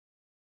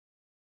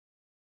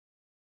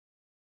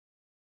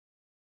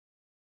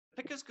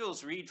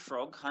Pickersgill's reed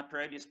frog,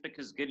 Hyperoleus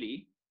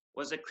pickersgilli,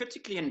 was a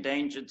critically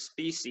endangered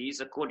species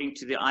according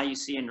to the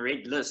IUCN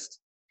Red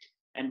List,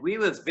 and we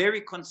were very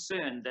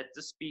concerned that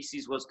this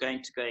species was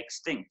going to go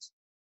extinct.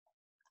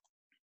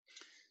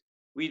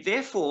 We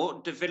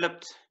therefore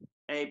developed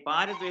a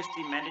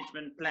biodiversity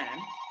management plan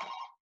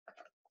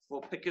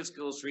for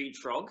Pickersgill's reed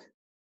frog,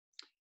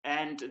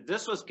 and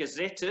this was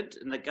gazetted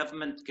in the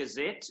Government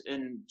Gazette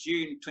in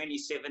June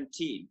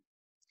 2017.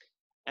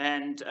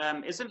 And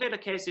Isabella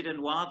KZN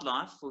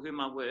Wildlife, for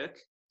whom I work,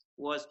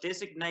 was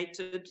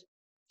designated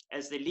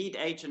as the lead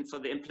agent for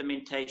the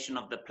implementation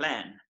of the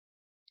plan.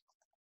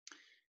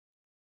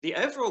 The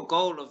overall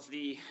goal of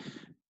the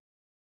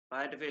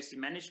biodiversity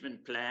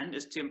management plan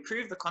is to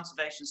improve the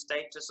conservation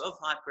status of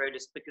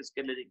Hyperoleus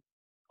pickersgilli,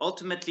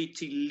 ultimately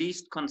to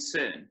least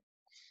concern,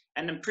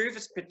 and improve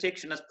its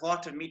protection as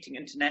part of meeting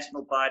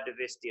international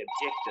biodiversity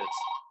objectives.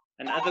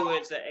 In other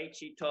words, the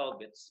HE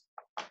targets.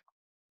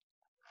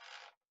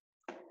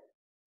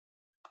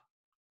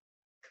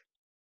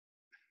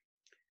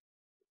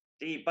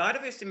 The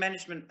biodiversity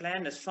management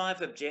plan has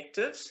 5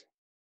 objectives.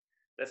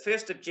 The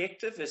first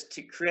objective is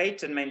to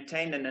create and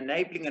maintain an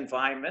enabling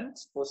environment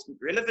for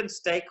relevant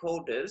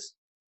stakeholders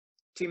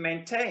to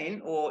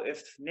maintain, or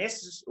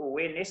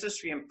where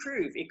necessary,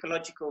 improve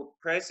ecological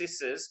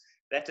processes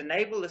that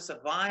enable the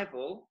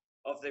survival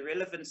of the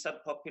relevant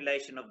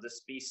subpopulation of the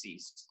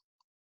species.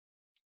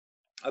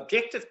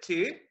 Objective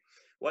 2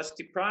 was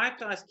to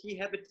prioritize key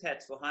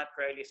habitats for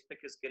Hyperoleus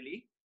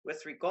pickersgilli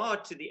with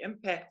regard to the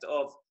impact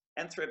of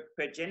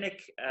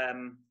anthropogenic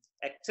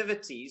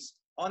activities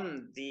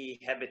on the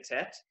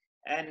habitat,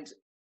 and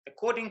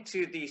according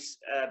to the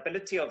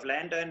ability of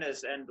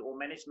landowners and or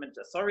management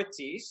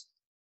authorities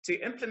to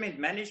implement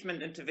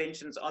management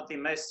interventions on the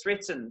most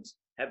threatened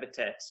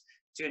habitats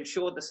to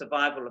ensure the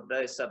survival of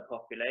those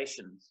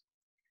subpopulations.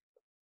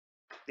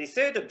 The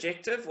third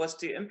objective was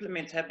to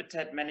implement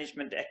habitat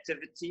management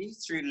activity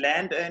through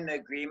landowner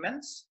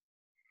agreements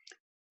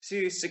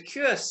to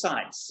secure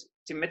sites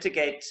to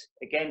mitigate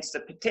against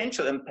the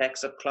potential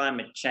impacts of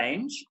climate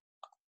change.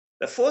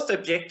 The fourth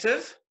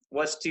objective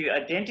was to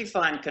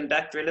identify and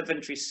conduct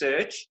relevant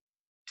research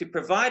to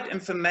provide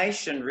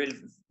information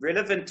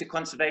relevant to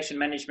conservation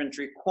management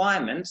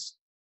requirements,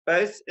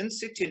 both in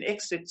situ and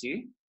ex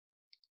situ,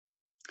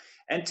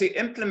 and to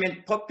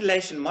implement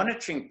population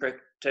monitoring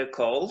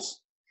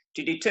protocols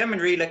to determine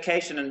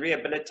relocation and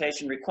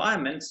rehabilitation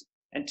requirements,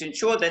 and to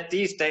ensure that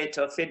these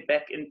data are fed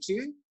back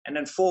into and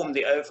inform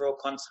the overall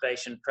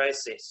conservation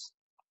process.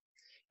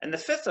 And the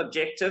fifth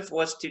objective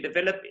was to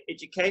develop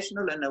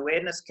educational and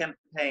awareness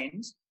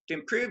campaigns to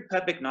improve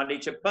public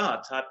knowledge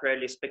about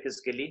Hyperoleus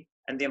pickersgilli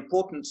and the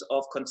importance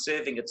of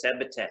conserving its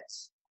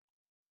habitats.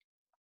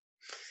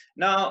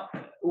 Now,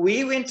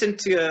 we went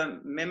into a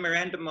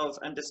memorandum of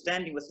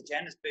understanding with the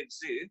Johannesburg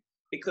Zoo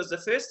because the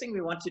first thing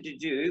we wanted to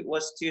do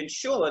was to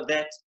ensure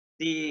that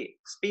the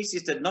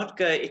species did not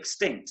go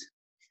extinct.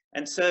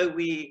 And so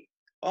we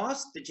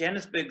asked the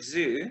Johannesburg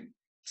Zoo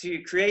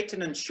to create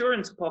an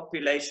insurance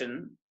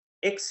population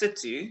ex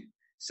situ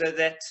so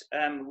that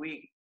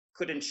we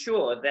could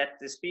ensure that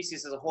the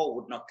species as a whole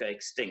would not go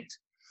extinct.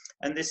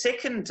 And the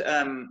second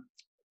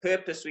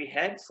purpose we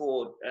had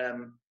for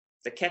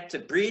the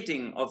captive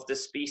breeding of the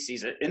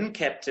species in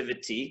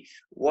captivity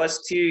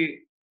was to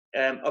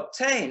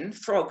obtain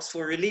frogs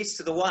for release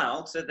to the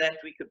wild so that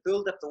we could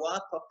build up the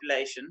wild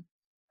population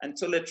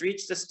until it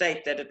reached a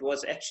state that it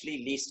was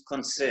actually least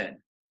concern.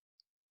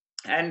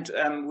 And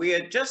we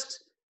are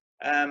just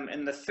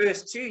in the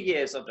first 2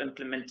 years of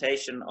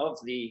implementation of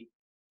the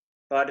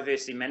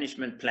biodiversity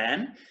management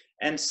plan.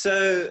 And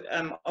so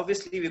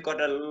obviously we've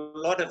got a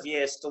lot of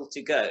years still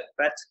to go,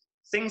 but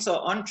things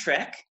are on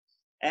track,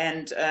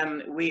 and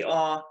we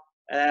are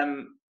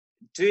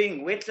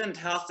doing wetland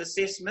health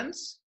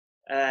assessments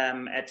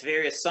at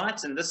various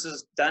sites, and this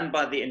is done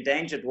by the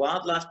Endangered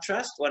Wildlife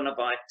Trust, one of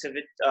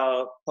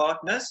our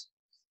partners.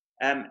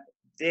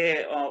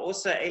 There are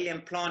also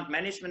alien plant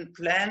management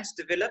plans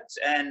developed,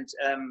 and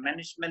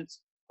management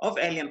of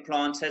alien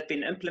plants has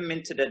been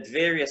implemented at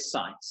various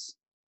sites.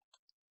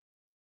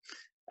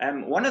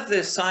 One of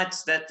the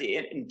sites that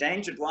the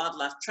Endangered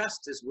Wildlife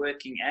Trust is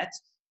working at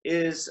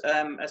is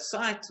a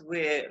site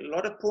where a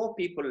lot of poor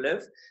people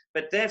live,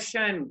 but they've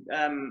shown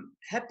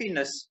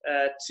happiness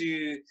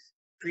to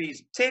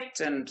protect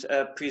and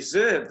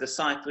preserve the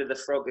site where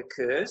the frog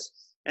occurs.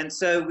 And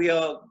so we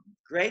are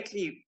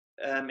greatly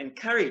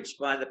encouraged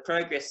by the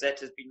progress that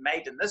has been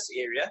made in this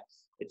area.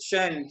 It's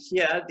shown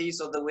here, these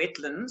are the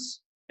wetlands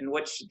in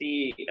which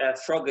the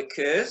frog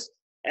occurs,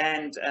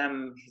 and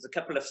there's a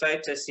couple of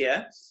photos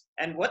here.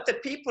 And what the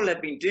people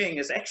have been doing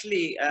is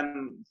actually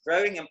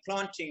growing and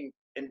planting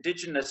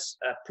indigenous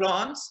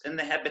plants in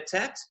the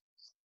habitat,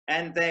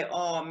 and they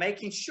are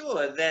making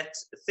sure that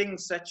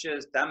things such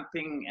as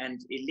dumping and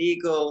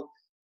illegal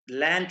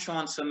land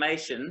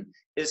transformation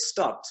is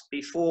stopped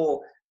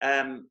before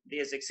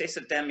there's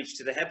excessive damage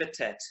to the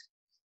habitat.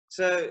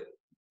 So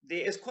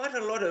there is quite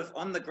a lot of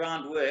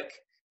on-the-ground work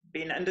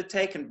being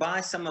undertaken by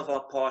some of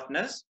our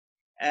partners.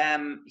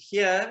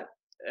 Here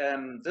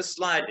this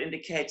slide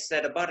indicates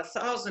that about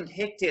 1,000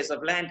 hectares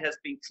of land has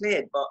been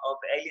cleared of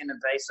alien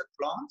invasive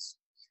plants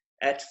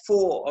at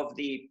 4 of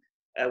the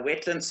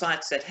wetland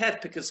sites that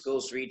have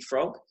Pickersgill's reed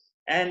frog.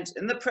 And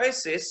in the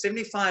process,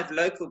 75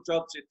 local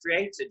jobs were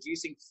created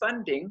using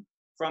funding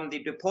from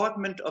the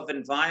Department of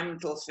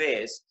Environmental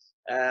Affairs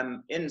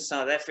in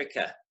South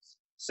Africa.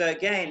 So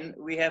again,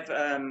 we have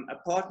a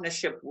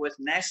partnership with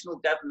national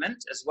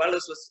government as well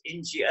as with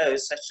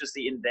NGOs such as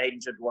the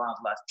Endangered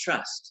Wildlife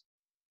Trust.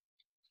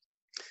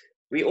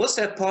 We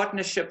also have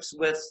partnerships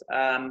with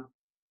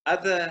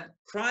other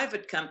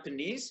private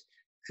companies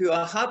who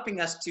are helping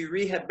us to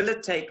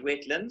rehabilitate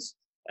wetlands,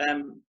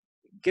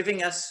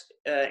 giving us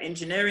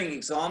engineering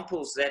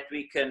examples that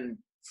we can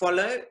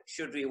follow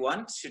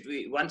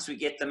once we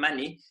get the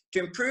money, to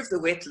improve the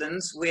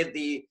wetlands where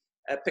the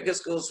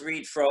Pickersgill's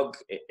reed frog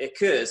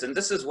occurs. And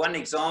this is one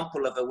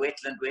example of a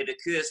wetland where it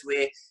occurs,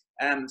 where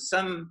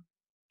some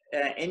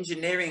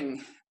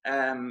engineering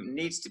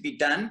needs to be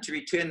done to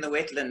return the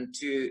wetland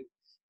to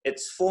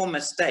its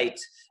former state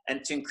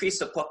and to increase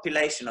the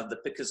population of the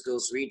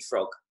Pickersgill's reed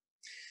frog.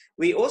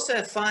 We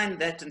also find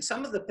that in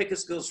some of the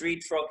Pickersgill's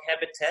reed frog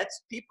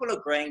habitats, people are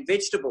growing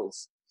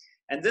vegetables,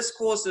 and this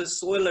causes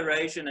soil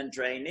erosion and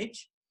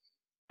drainage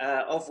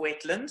of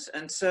wetlands.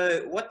 And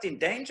so what the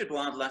Endangered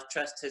Wildlife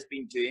Trust has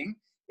been doing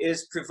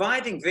is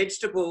providing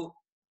vegetable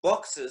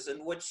boxes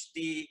in which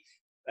the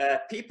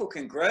people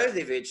can grow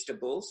their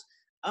vegetables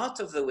out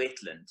of the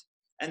wetland.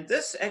 And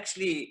this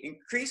actually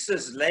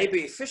increases labor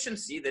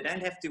efficiency. They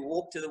don't have to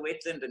walk to the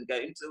wetland and go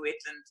into the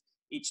wetland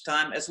each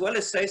time, as well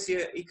as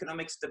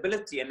socioeconomic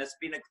stability. And it's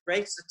been a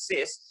great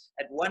success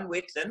at one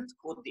wetland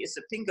called the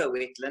Isipingo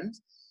wetland,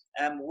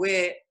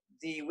 where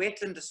the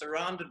wetland is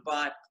surrounded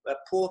by a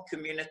poor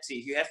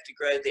community who have to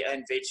grow their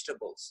own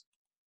vegetables.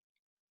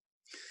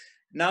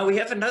 Now we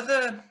have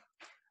another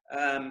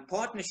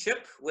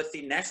partnership with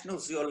the National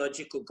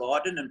Zoological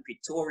Garden in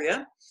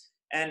Pretoria.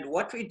 And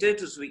what we did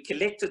was we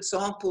collected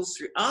samples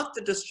throughout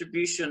the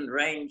distribution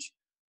range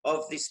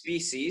of the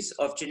species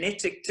of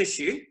genetic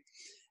tissue.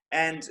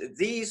 And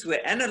these were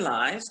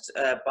analyzed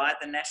by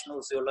the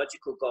National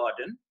Zoological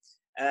Garden.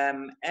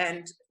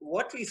 And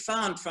what we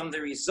found from the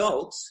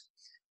results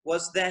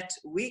was that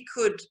we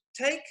could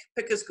take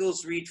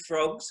Pickersgill's reed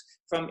frogs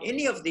from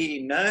any of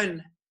the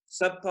known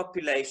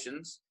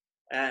subpopulations,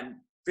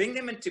 bring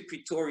them into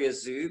Pretoria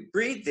Zoo,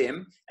 breed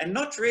them, and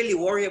not really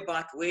worry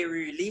about where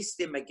we release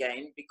them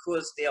again,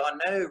 because there are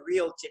no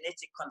real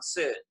genetic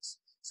concerns.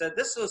 So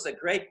this was a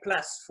great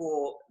plus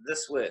for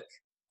this work.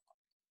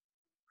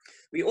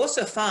 We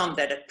also found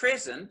that at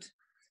present,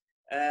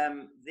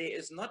 there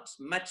is not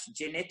much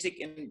genetic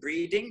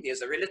inbreeding.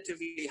 There's a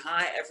relatively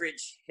high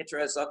average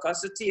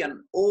heterozygosity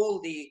on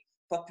all the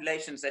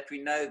populations that we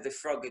know the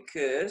frog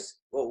occurs,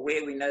 or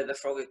where we know the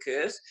frog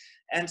occurs.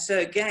 And so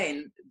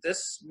again,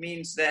 this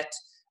means that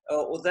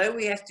although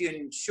we have to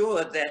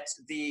ensure that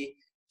the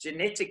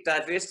genetic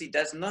diversity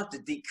does not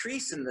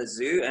decrease in the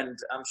zoo, and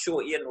I'm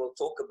sure Ian will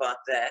talk about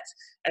that,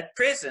 at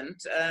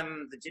present,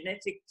 the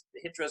genetic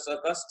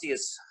heterozygosity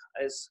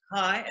is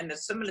high and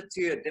is similar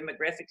to a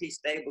demographically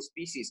stable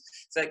species.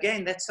 So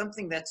again, that's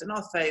something that's in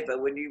our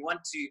favor when we want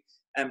to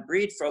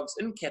breed frogs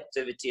in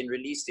captivity and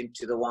release them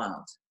to the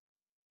wild.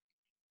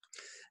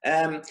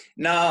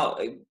 Now,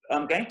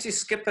 I'm going to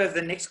skip over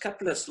the next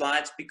couple of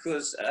slides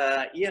because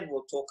Ian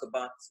will talk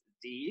about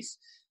these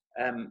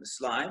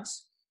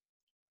slides.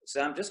 So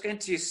I'm just going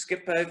to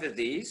skip over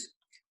these.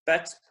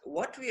 But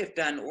what we have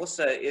done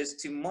also is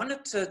to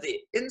monitor the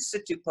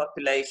in-situ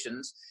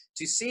populations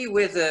to see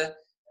whether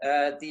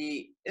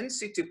the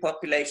in-situ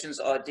populations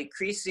are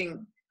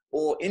decreasing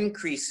or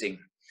increasing.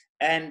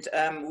 And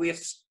we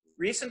have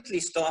recently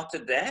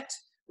started that.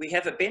 We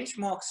have a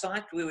benchmark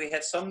site where we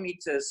have song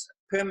meters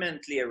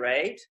permanently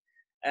arrayed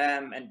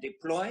and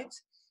deployed.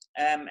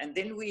 And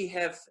then we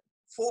have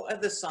 4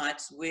 other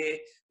sites where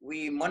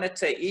we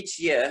monitor each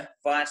year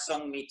via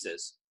song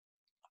meters.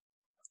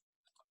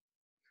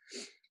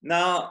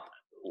 Now,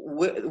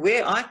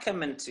 where I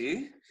come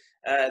into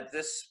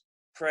this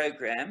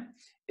program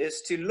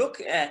is to look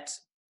at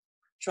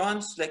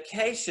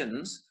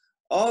translocations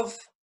of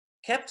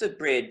captive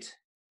bred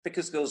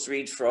Pickersgill's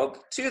reed frog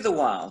to the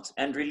wild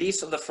and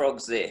release of the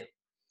frogs there.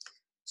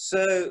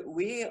 So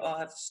we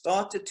have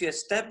started to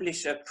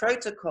establish a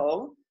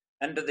protocol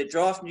under the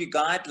draft new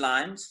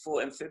guidelines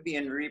for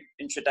amphibian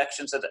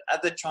reintroductions and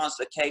other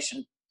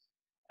translocation,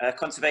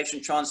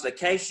 conservation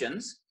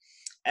translocations.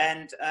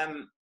 And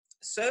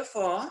so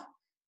far,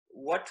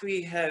 what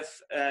we have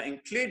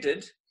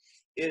included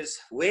is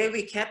where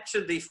we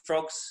capture the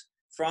frogs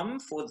from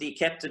for the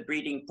captive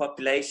breeding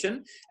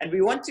population. And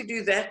we want to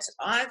do that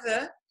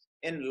either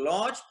in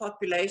large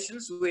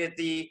populations where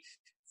the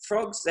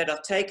frogs that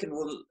are taken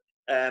will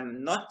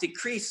not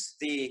decrease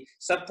the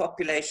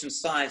subpopulation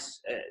size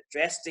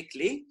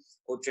drastically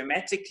or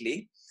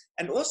dramatically,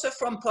 and also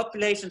from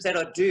populations that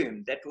are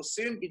doomed, that will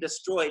soon be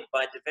destroyed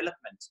by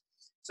development.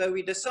 So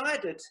we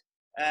decided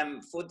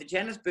for the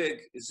Johannesburg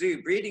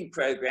Zoo breeding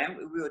program,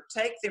 we would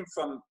take them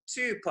from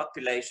 2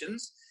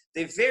 populations,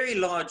 the very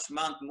large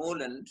Mount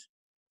Moreland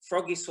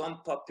froggy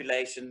swamp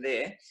population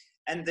there,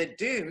 and the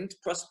doomed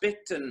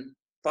prospectin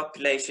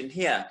population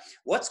here.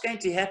 What's going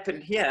to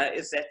happen here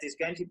is that there's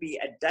going to be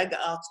a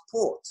dug-out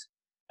port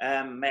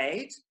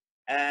made.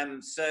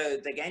 So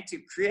they're going to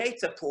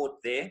create a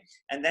port there,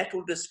 and that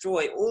will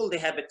destroy all the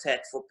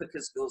habitat for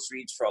Pickersgill's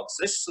reed frogs.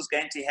 This is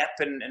going to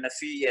happen in a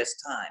few years'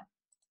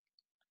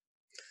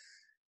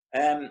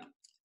 time.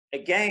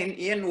 Again,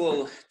 Ian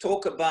will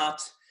talk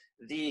about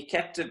the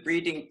captive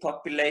breeding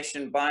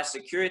population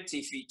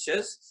biosecurity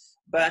features,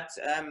 but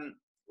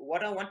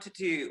what I wanted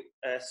to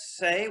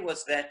say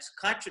was that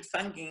chytrid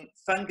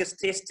fungus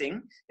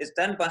testing is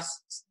done by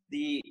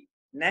the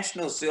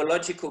National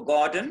Zoological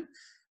Garden,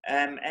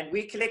 and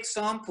we collect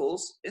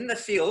samples in the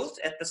field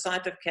at the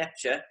site of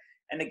capture,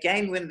 and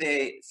again when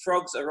the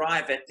frogs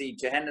arrive at the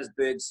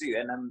Johannesburg Zoo,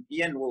 and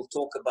Ian will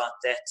talk about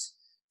that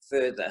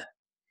further.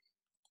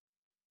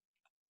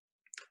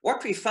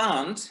 What we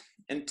found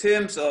in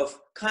terms of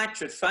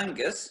chytrid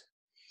fungus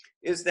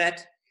is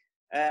that,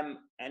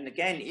 and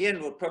again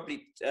Ian will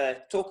probably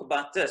talk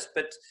about this,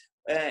 but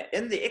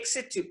in the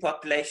in-situ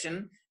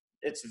population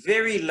it's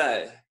very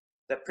low,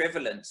 the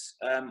prevalence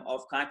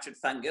of chytrid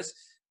fungus,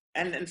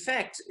 and in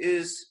fact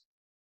is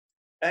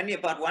only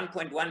about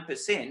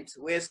 1.1%,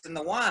 whereas in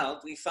the wild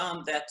we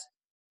found that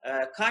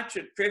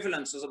chytrid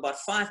prevalence was about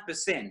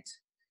 5%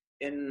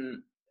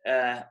 in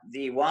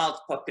the wild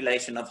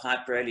population of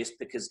Hyperoleus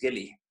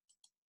pickersgilli.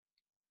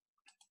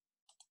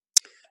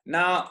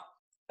 Now,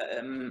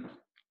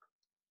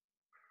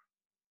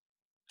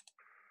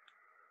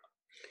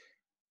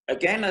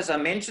 again, as I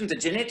mentioned, the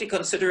genetic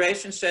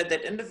considerations showed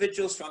that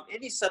individuals from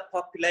any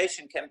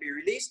subpopulation can be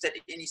released at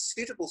any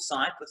suitable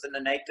site within the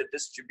native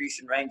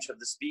distribution range of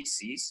the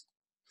species.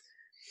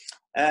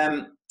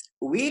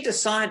 We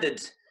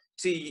decided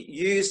to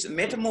use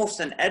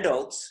metamorphs and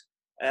adults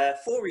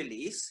for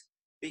release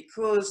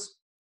because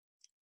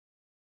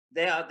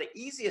they are the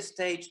easiest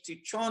stage to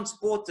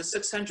transport the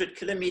 600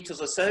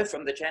 kilometers or so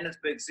from the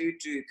Johannesburg Zoo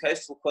to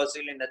coastal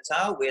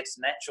KwaZulu-Natal, where its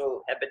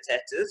natural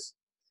habitat is.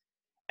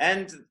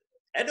 And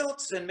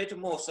adults and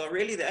metamorphs are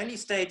really the only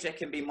stage that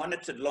can be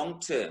monitored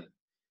long-term.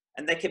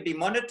 And they can be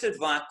monitored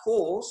via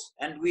cores,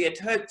 and we had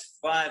hoped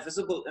via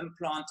visible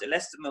implant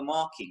elastomer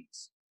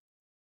markings.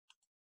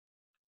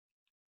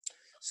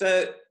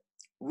 So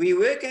we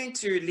were going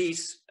to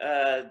release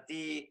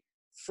the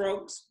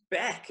frogs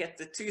back at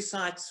the two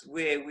sites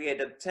where we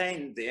had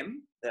obtained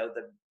them,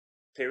 the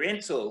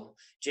parental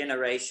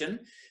generation,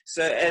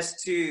 so as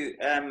to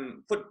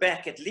put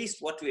back at least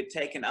what we had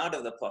taken out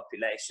of the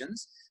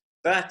populations.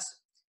 But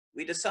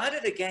we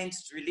decided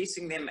against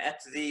releasing them at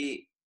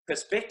the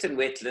prospectin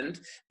wetland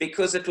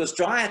because it was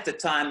dry at the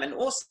time, and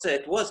also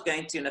it was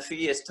going to, in a few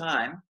years'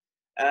 time,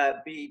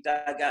 be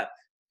dug up.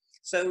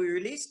 So we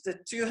released the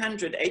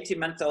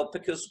 280-month-old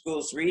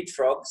Pickersgill's reed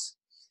frogs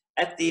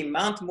at the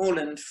Mount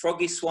Moreland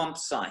Froggy Swamp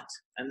site.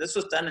 And this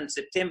was done in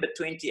September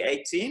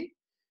 2018.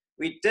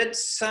 We did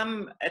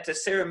some at a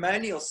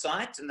ceremonial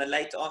site in the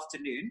late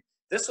afternoon.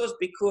 This was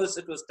because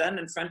it was done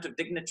in front of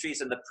dignitaries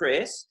and the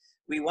press.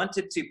 We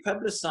wanted to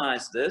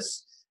publicize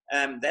this.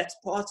 That's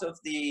part of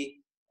the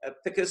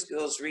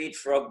Pickersgill's reed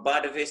frog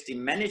biodiversity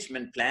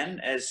management plan,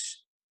 as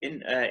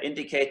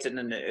indicated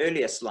in the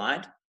earlier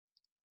slide.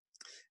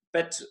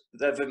 But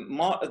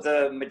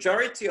the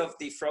majority of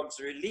the frogs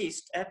were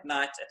released at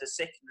night at a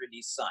second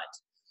release site.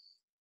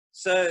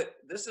 So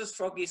this is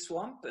Froggy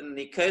Swamp in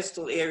the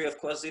coastal area of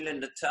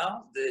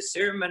KwaZulu-Natal. The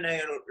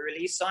ceremonial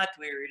release site,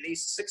 we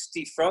released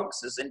 60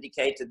 frogs as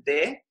indicated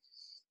there,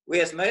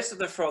 whereas most of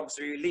the frogs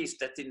were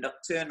released at the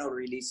nocturnal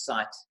release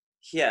site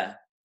here.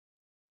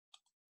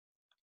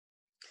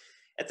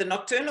 At the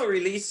nocturnal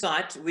release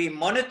site, we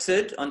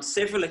monitored on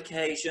several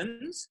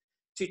occasions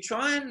to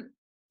try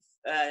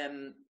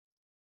and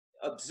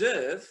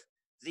observe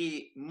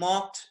the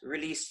marked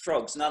released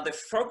frogs. Now, the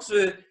frogs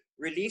were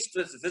released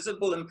with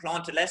visible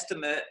implant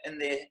elastomer in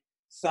their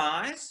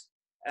thighs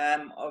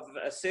of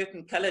a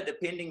certain color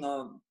depending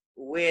on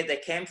where they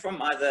came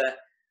from, either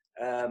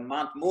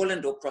Mount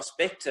Moreland or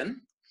prospectin.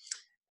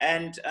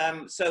 And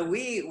so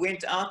we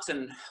went out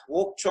and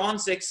walked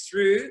transects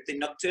through the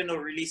nocturnal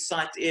release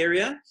site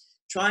area,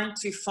 trying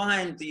to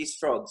find these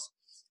frogs.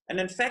 And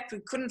in fact,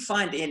 we couldn't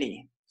find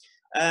any.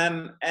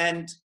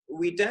 And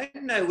we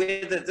don't know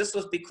whether this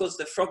was because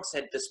the frogs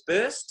had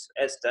dispersed,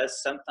 as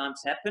does sometimes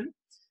happen,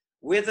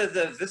 whether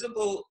the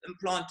visible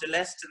implant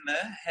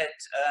elastomer had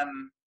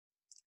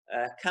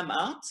come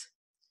out,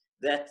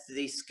 that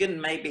the skin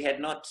maybe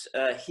had not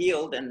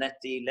healed and that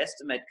the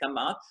elastomer had come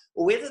out,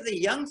 or whether the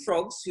young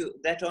frogs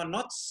that are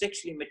not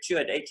sexually mature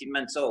at 18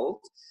 months old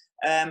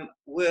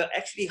were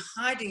actually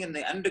hiding in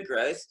the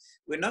undergrowth.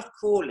 We're not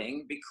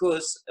calling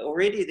because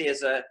already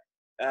there's a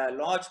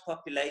large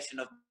population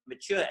of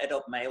mature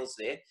adult males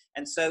there,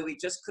 and so we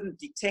just couldn't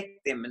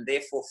detect them and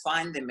therefore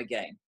find them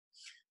again.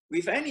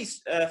 We've only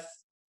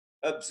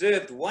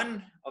observed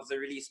one of the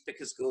released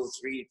Pickersgill's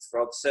reed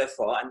frogs so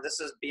far, and this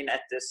has been at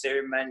the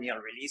ceremonial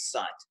release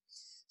site.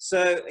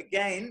 So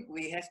again,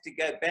 we have to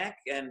go back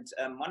and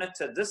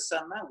monitor this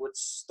summer, which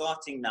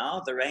starting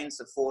now, the rains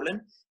have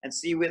fallen, and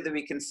see whether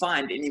we can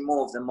find any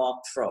more of the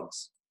marked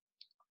frogs.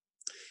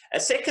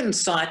 A second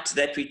site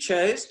that we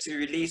chose to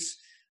release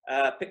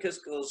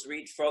Pickersgill's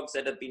reed frogs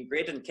that have been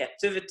bred in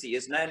captivity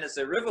is known as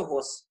the River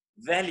Horse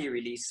Valley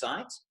release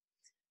site.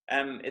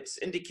 It's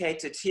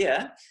indicated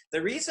here.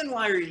 The reason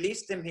why we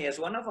released them here is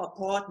one of our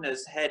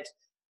partners had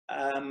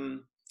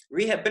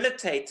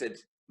rehabilitated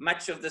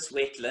much of this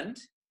wetland,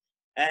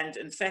 and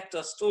in fact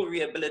are still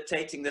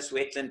rehabilitating this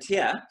wetland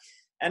here.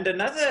 And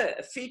another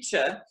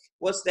feature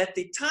was that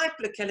the type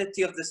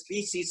locality of the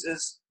species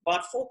is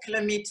about 4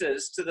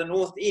 kilometers to the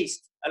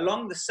northeast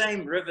along the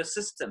same river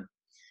system.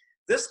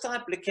 This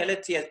type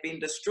locality has been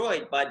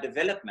destroyed by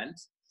development,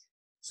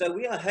 so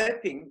we are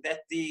hoping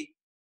that the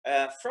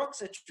frogs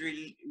that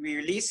we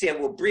release here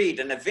will breed,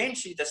 and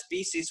eventually the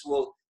species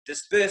will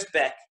disperse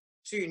back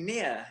to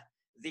near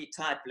the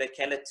type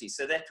locality,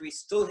 so that we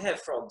still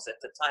have frogs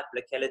at the type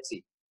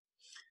locality.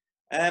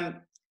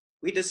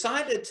 We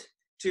decided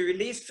to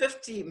release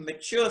 50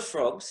 mature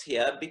frogs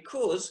here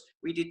because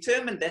we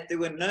determined that there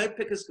were no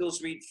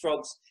Pickersgill's reed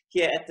frogs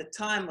here at the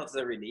time of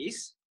the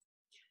release.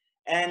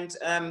 And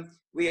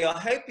we are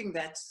hoping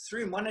that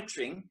through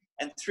monitoring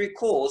and through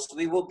calls,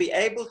 we will be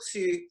able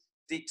to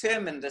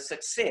determine the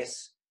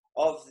success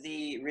of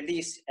the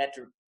release at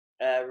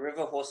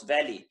River Horse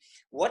Valley.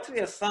 What we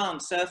have found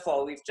so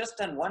far, we've just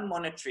done one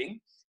monitoring.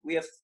 We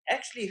have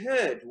actually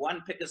heard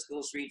one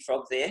Pickersgill's reed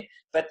frog there,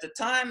 but the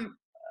time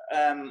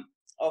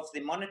of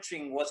the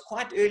monitoring was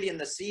quite early in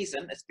the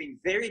season. It's been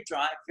very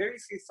dry, very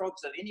few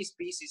frogs of any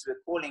species were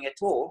calling at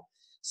all.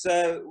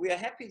 So we are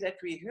happy that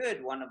we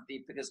heard one of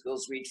the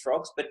Pickersgill's reed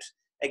frogs, but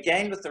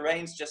again, with the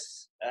rains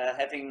just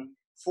having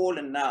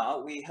fallen now,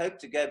 we hope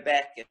to go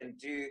back and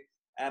do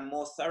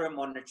more thorough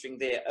monitoring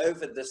there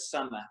over this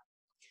summer.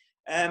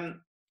 The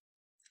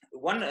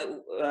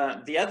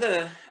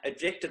other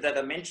objective that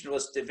I mentioned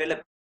was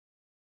develop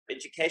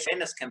education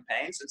awareness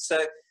campaigns, and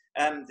so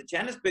the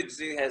Johannesburg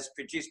Zoo has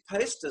produced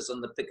posters on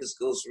the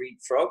Pickersgill's reed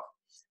frog,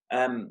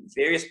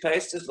 various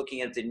posters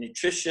looking at the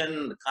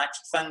nutrition, the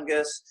chytrid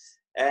fungus,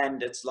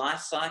 and its life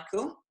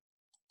cycle.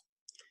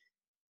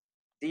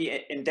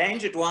 The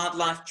Endangered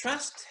Wildlife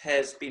Trust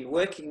has been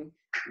working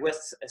with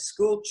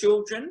school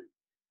children,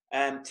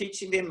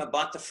 teaching them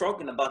about the frog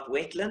and about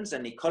wetlands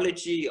and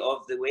ecology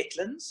of the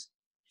wetlands.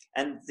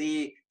 And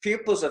the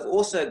pupils have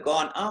also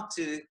gone out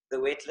to the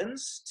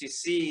wetlands to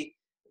see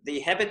the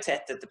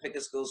habitat that the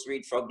Pickersgill's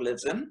reed frog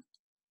lives in.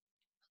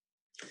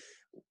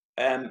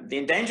 The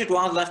Endangered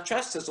Wildlife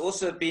Trust has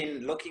also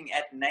been looking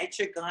at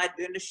nature guide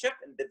learnership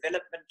and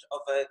development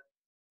of a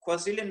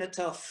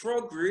KwaZulu-Natal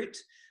frog route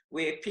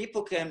where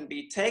people can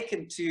be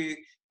taken to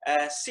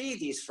see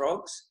these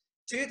frogs,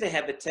 to the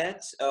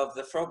habitat of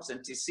the frogs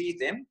and to see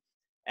them.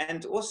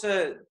 And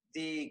also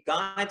the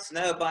guides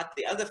know about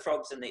the other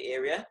frogs in the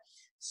area,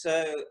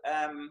 so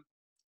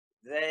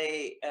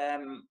they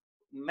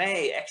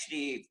may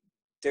actually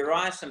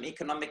derive some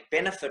economic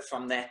benefit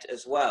from that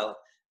as well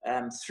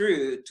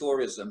through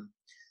tourism.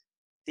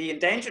 The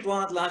Endangered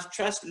Wildlife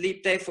Trust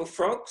Leap Day for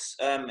Frogs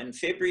in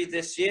February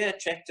this year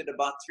attracted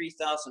about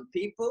 3,000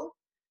 people,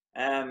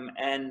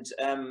 and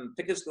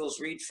Pickersgill's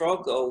reed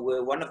frog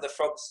were one of the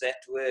frogs that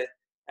were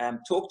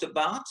talked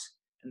about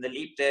in the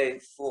Leap Day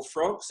for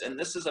Frogs, and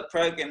this is a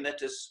program that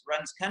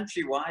runs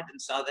countrywide in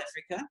South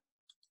Africa.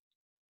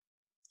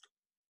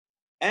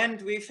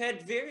 And we've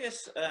had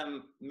various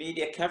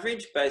media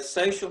coverage, both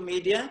social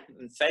media,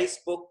 and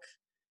Facebook,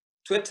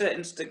 Twitter,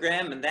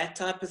 Instagram, and that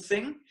type of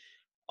thing,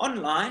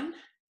 online,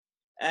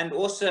 and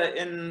also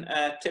in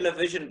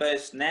television,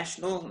 both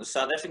national,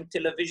 South African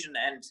television,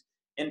 and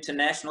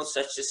international,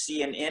 such as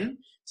CNN,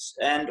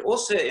 and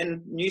also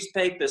in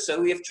newspapers. So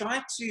we have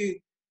tried to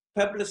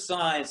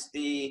publicize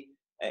the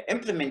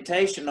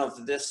implementation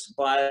of this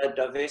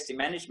biodiversity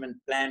management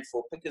plan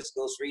for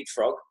Pickersgill's reed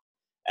frog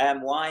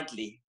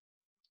widely.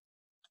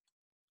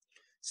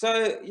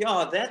 So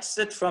yeah, that's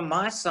it from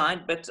my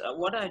side, but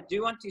what I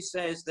do want to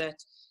say is that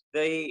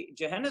the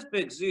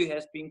Johannesburg Zoo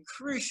has been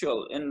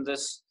crucial in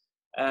this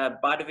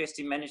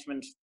biodiversity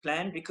management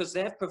plan because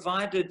they have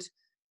provided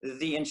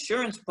the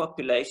insurance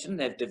population,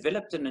 they've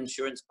developed an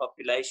insurance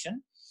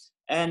population,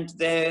 and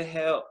they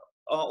are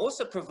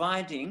also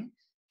providing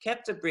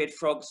captive bred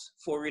frogs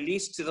for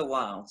release to the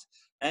wild.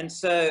 And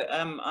so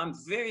I'm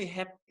very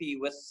happy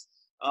with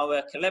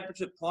our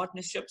collaborative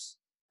partnerships,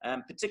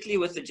 particularly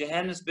with the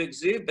Johannesburg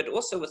Zoo, but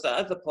also with the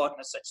other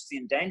partners such as the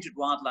Endangered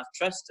Wildlife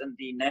Trust and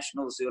the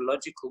National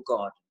Zoological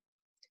Guard.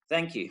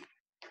 Thank you.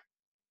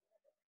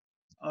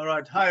 All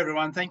right. Hi,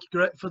 everyone. Thank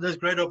you for this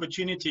great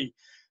opportunity.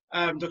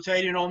 Dr.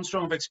 Adrian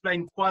Armstrong have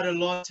explained quite a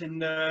lot,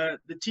 and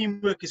the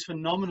teamwork is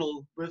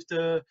phenomenal with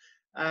the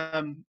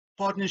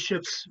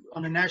partnerships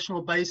on a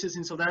national basis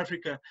in South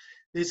Africa.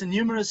 There's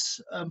numerous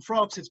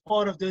frogs. It's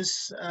part of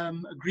this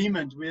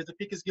agreement where the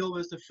Pickersgill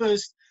was the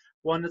first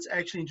one that's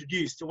actually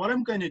introduced. So what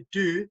I'm going to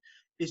do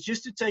is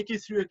just to take you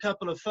through a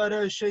couple of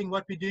photos showing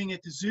what we're doing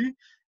at the zoo,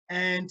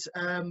 And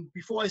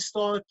before I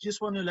start,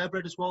 just want to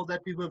elaborate as well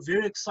that we were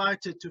very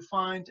excited to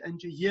find and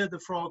to hear the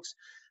frogs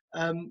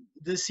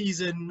this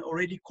season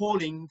already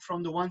calling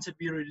from the ones that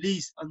we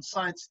released on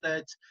sites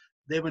that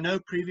there were no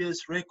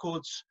previous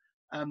records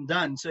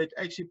done. So it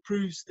actually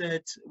proves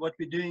that what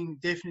we're doing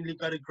definitely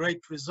got a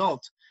great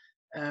result,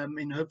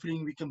 and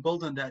hopefully we can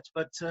build on that.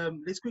 But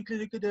let's quickly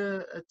look at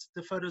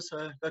the photos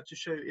I'd like to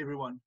show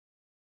everyone.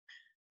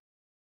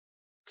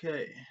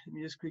 Okay, let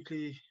me just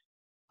quickly.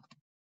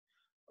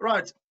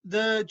 Right,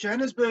 the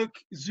Johannesburg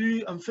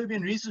Zoo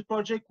Amphibian Research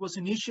Project was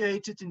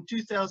initiated in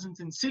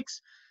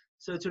 2006.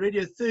 So it's already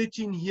a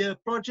 13-year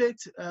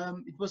project.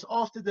 It was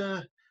after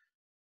the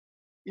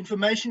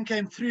information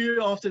came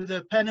through after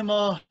the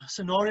Panama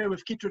scenario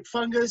with chytrid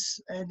fungus,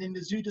 and then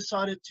the zoo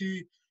decided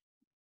to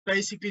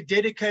basically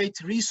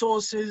dedicate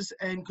resources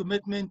and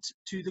commitment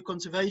to the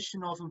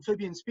conservation of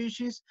amphibian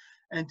species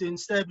and to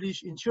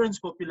establish insurance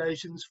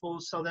populations for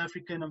South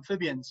African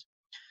amphibians.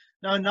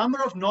 Now, a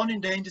number of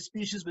non-endangered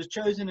species was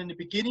chosen in the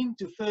beginning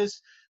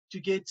to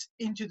get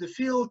into the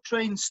field,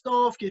 train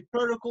staff, get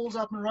protocols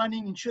up and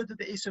running, ensure that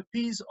the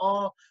SOPs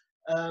are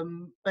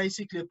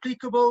basically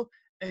applicable,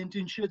 and to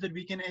ensure that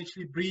we can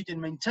actually breed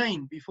and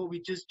maintain before we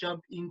just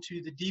jump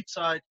into the deep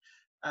side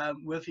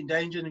with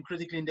endangered and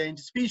critically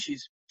endangered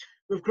species.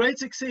 With great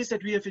success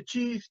that we have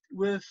achieved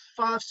with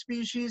 5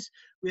 species,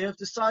 we have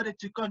decided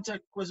to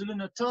contact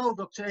KwaZulu-Natal,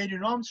 Dr.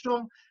 Adrian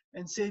Armstrong,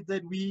 and said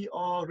that we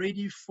are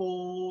ready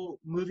for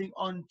moving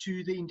on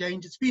to the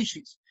endangered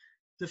species.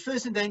 The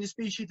first endangered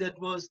species that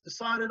was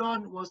decided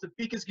on was the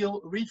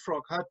Pickersgill reed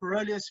frog,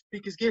 Hyperoleus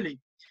pickersgilli.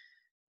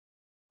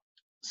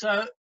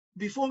 So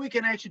before we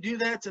can actually do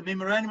that, a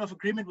memorandum of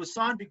agreement was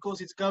signed because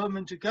it's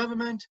government to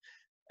government,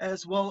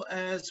 as well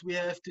as we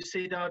have to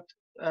set out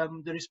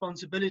the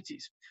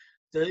responsibilities.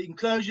 The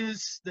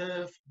enclosures,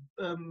 the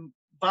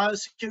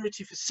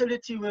biosecurity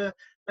facility were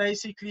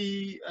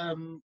basically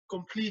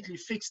completely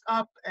fixed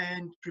up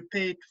and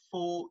prepared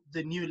for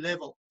the new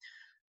level.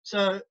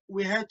 So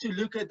we had to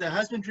look at the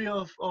husbandry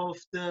of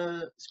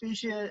the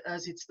species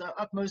as it's the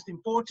utmost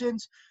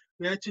importance.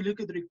 We had to look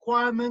at the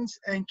requirements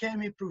and can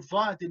we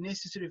provide the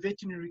necessary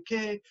veterinary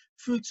care,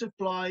 food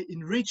supply,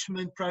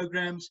 enrichment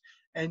programs,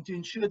 and to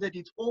ensure that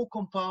it's all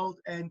compiled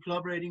and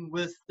collaborating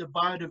with the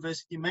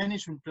biodiversity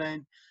management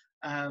plan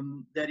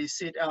that is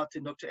set out,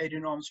 and Dr.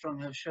 Adrian Armstrong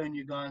has shown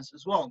you guys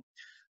as well.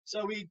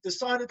 So we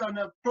decided on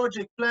a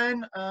project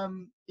plan.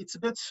 It's a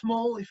bit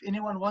small. If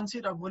anyone wants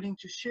it, I'm willing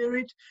to share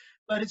it.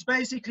 But it's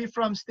basically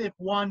from step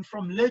 1,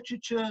 from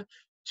literature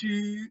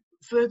to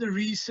further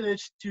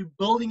research to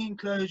building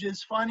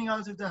enclosures, finding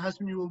out if the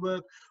husbandry will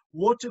work,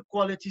 water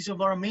qualities,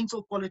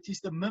 environmental qualities,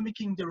 the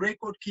mimicking, the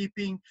record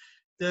keeping,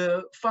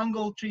 the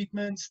fungal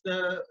treatments,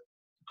 the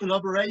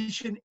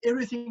collaboration,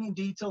 everything in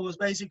detail was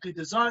basically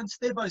designed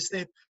step by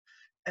step,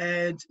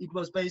 and it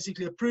was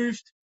basically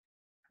approved.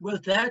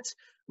 With that,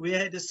 we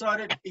had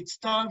decided it's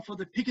time for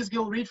the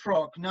Pickersgill reed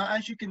frog. Now,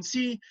 as you can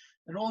see,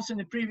 and also in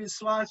the previous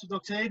slides with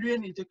Dr.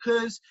 Adrian, it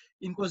occurs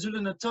in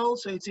KwaZulu-Natal,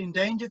 so it's an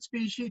endangered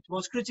species. It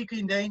was critically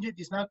endangered,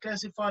 it's now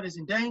classified as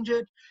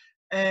endangered,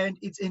 and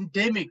it's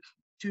endemic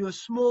to a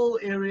small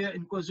area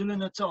in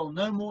KwaZulu-Natal,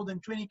 no more than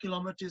 20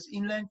 kilometers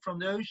inland from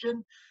the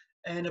ocean,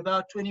 and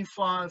about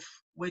 25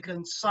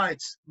 wetland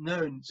sites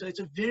known. So it's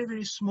a very,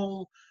 very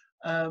small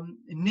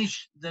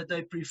niche that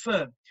they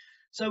prefer.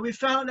 So we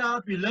found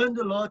out, we learned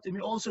a lot, and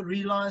we also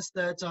realized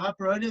that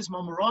Hyperoleus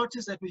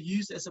marmoratus that we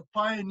used as a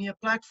pioneer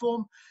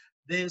platform,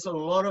 there's a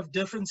lot of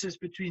differences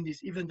between these,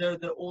 even though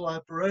they're all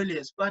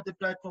Hyperoleus, but the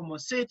platform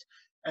was set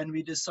and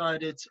we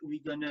decided we're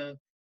gonna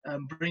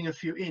bring a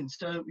few in.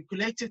 So we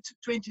collected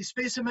 20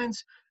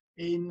 specimens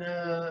in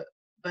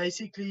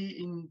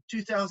basically in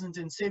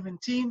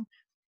 2017,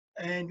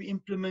 and we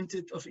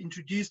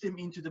introduced them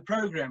into the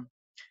program.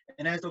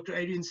 And as Dr.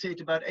 Adrian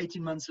said, about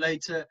 18 months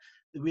later,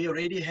 we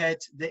already had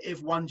the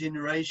F1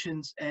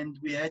 generations, and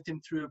we had them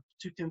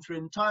took them through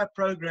an entire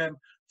program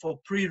for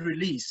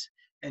pre-release,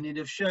 and it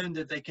has shown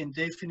that they can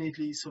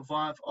definitely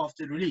survive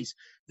after release.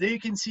 There you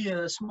can see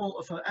a small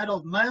of an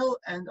adult male,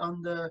 and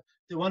on the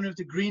one with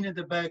the green at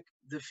the back,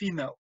 the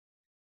female.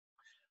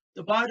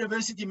 The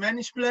biodiversity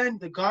management plan,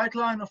 the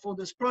guideline for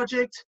this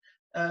project,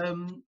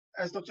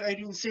 as Dr.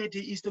 Adrian said,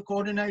 he is the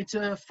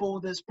coordinator for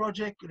this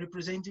project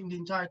representing the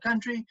entire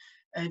country,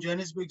 and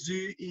Johannesburg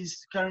Zoo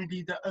is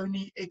currently the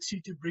only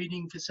ex-situ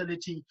breeding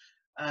facility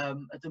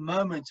at the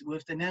moment,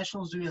 with the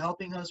National Zoo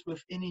helping us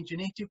with any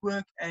genetic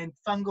work and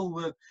fungal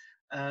work,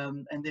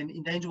 and then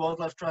Endangered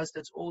Wildlife Trust,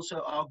 that's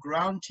also our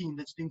ground team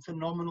that's doing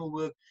phenomenal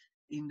work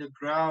in the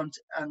ground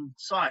and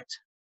site.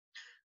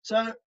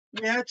 So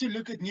we had to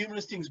look at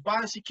numerous things.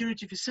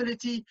 Biosecurity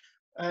facility,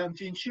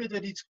 to ensure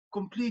that it's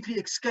completely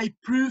escape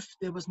proof.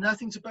 There was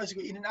nothing supposed to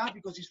go in and out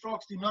because these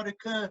frogs do not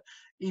occur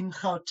in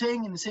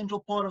Gauteng, in the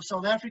central part of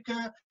South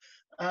Africa.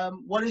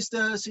 What is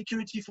the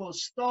security for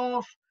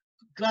staff,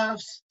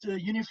 gloves, the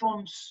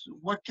uniforms,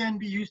 what can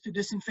be used to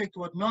disinfect,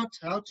 what not,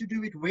 how to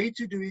do it, where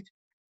to do it,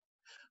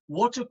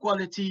 water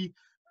quality,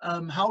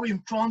 how we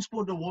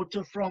transport the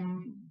water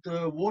from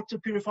the water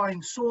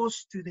purifying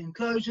source to the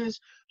enclosures,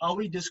 how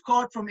we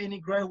discard from any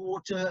grey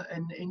water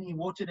and any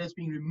water that's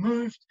been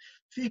removed,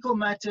 fecal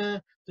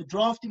matter, the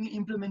drafting and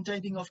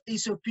implementing of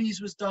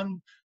SOPs was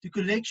done, the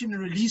collection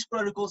and release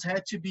protocols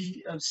had to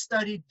be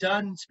studied,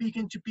 done,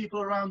 speaking to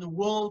people around the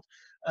world,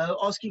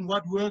 asking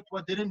what worked,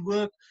 what didn't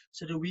work,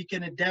 so that we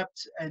can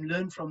adapt and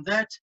learn from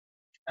that.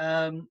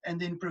 And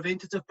then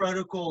preventative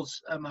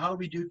protocols, how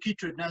we do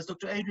Kitrid. Now, as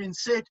Dr. Adrian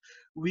said,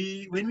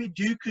 when we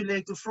do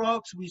collect the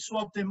frogs, we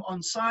swap them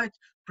on site,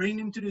 bring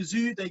them to the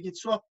zoo, they get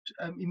swapped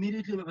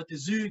immediately at the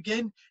zoo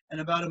again, and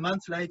about a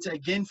month later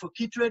again for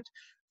Kitrid.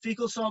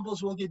 Fecal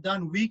samples will get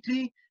done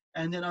weekly,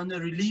 and then on the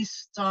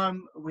release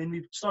time, when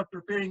we start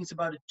preparing, it's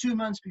about 2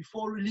 months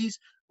before release,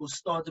 we'll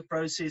start the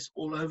process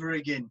all over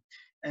again.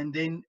 And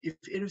then if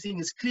everything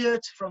is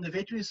cleared from the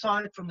veterinary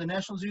side, from the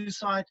National Zoo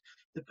side,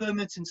 the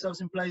permits and stuff's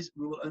in place,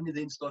 we will only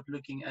then start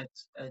looking at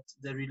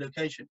the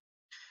relocation.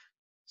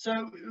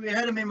 So we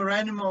had a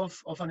memorandum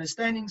of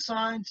understanding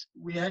signed.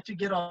 We had to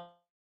get our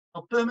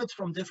permits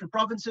from different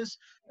provinces,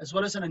 as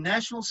well as on a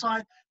national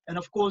side. And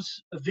of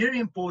course, a very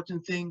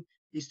important thing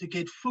is to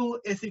get full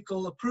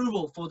ethical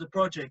approval for the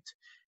project.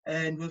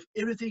 And with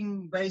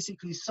everything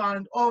basically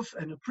signed off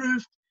and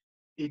approved,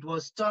 it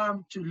was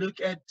time to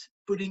look at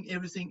putting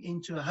everything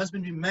into a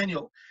husbandry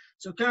manual.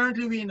 So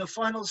currently we're in the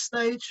final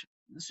stage,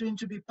 soon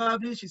to be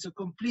published. It's a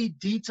complete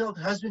detailed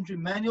husbandry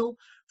manual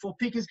for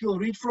Pickersgill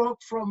reed frog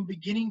from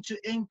beginning to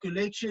end,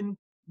 collection,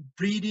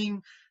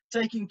 breeding,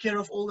 taking care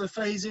of all the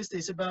phases.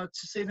 There's about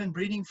 7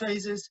 breeding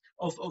phases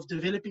of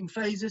developing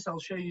phases. I'll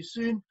show you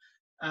soon.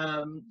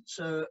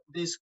 So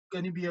there's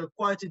going to be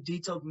quite a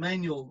detailed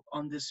manual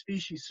on this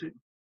species soon.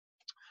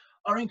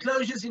 Our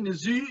enclosures in the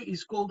zoo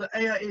is called the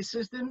AIS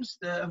systems,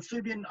 the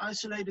amphibian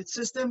isolated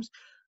systems,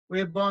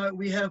 whereby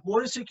we have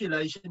water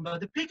circulation.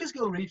 But the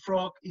Pickersgill reed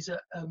frog is a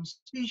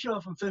species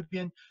of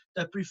amphibian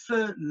that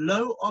prefer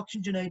low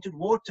oxygenated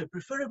water,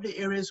 preferably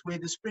areas where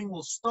the spring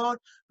will start,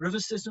 river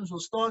systems will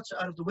start, so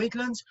out of the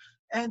wetlands,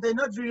 and they're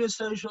not very a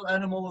social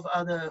animal with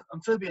other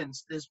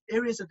amphibians. There's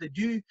areas that they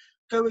do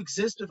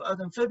coexist with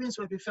other amphibians,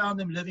 where we found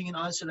them living in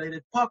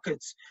isolated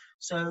pockets.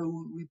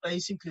 So we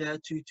basically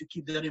had to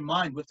keep that in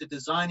mind with the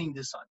designing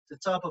the site, the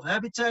type of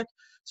habitat.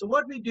 So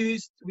what we do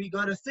is we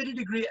got a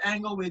 30-degree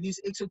angle where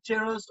these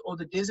exoteros or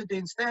the desert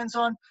den stands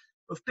on,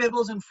 with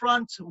pebbles in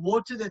front,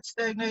 water that's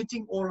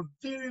stagnating, or a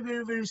very,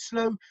 very, very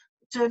slow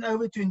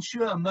turnover to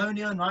ensure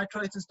ammonia,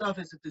 nitrates and stuff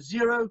is at the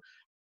zero.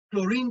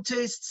 Chlorine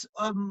tests,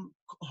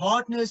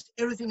 hardness,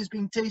 everything is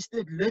being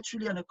tested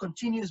literally on a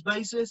continuous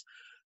basis.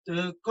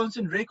 The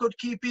constant record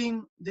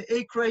keeping, the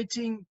egg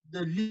crating,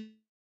 the leads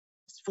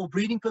for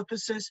breeding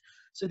purposes.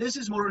 So this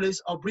is more or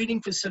less our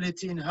breeding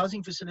facility and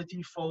housing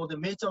facility for the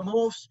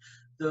metamorphs,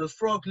 the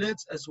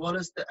froglets, as well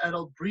as the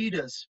adult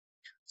breeders.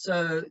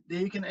 So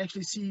there you can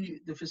actually see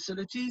the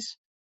facilities.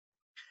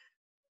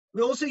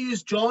 We also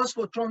use jars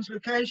for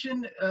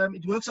translocation.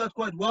 It works out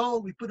quite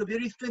well. We put a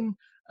very thin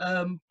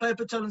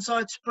paper towel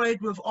inside, sprayed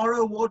with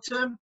RO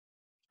water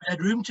at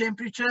room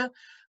temperature,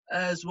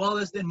 as well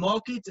as then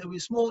mark it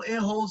with small air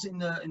holes in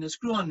the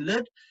screw-on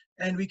lid,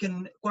 and we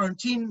can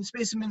quarantine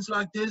specimens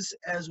like this,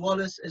 as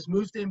well as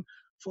move them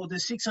for the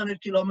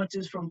 600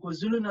 kilometers from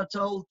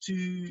KwaZulu-Natal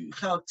to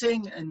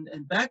Gauteng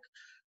and back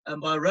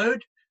by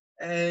road,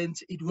 and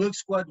it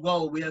works quite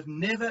well. We have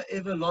never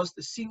ever lost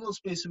a single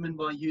specimen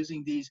by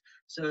using these,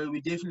 so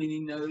we definitely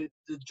know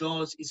the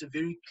jars is a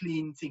very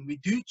clean thing. We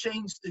do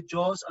change the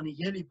jars on a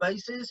yearly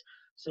basis,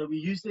 so we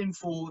use them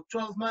for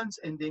 12 months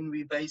and then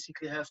we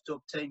basically have to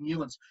obtain new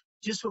ones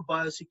just for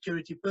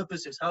biosecurity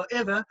purposes.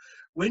 However,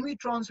 when we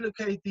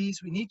translocate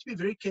these, we need to be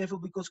very careful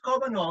because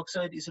carbon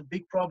dioxide is a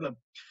big problem.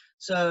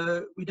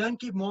 So we don't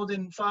keep more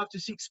than 5 to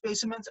 6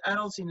 specimens,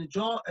 adults in a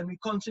jar, and we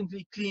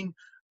constantly clean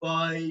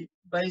by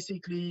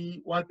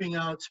basically wiping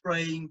out,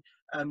 spraying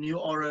new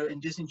RO,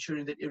 and just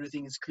ensuring that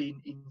everything is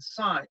clean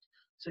inside.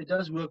 So it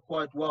does work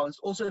quite well. It's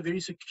also a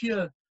very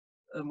secure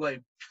way.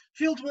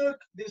 Field work,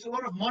 there's a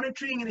lot of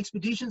monitoring and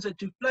expeditions that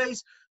took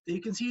place. There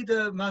you can see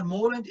the Mount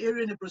Moreland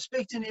area and the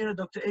Prospecting area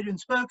Dr. Adrian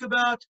spoke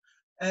about,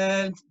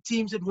 and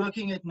teams that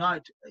working at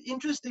night.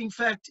 Interesting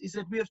fact is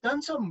that we have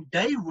done some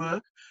day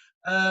work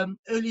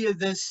earlier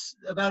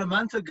about a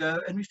month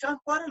ago, and we found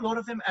quite a lot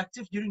of them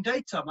active during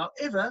daytime.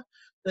 However,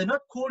 they're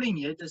not calling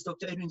yet, as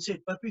Dr. Adrian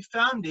said, but we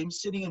found them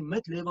sitting in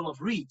mid-level of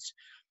reeds.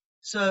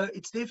 So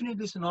it's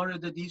definitely a scenario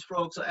that these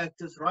frogs are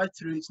active right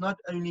through. It's not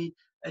only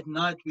at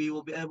night we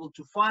will be able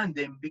to find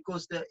them,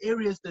 because the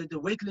areas, the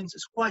wetlands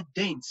is quite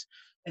dense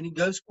and it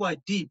goes quite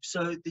deep.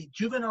 So the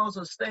juveniles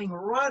are staying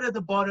right at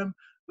the bottom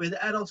where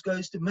the adults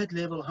goes to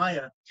mid-level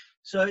higher.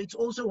 So it's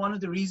also one of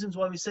the reasons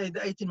why we say the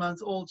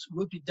 18-month-olds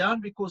would be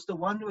down, because the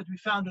one that we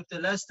found with the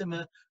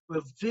elastomer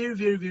were very,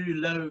 very, very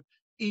low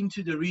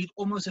into the reed,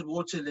 almost at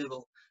water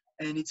level.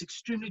 And it's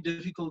extremely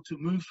difficult to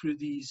move through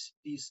these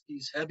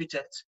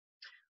habitats.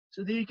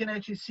 So there you can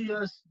actually see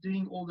us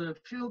doing all the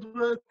field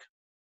work.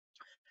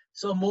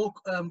 So more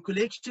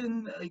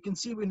collection, you can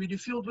see when we do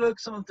field work,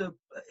 some of the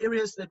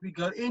areas that we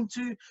go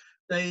into,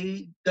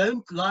 They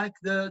don't like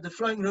the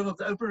flowing river of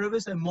the open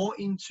rivers. They're more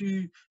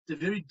into the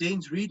very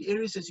dense reed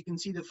areas. As you can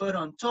see the photo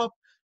on top,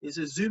 there's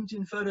a zoomed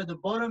in photo at the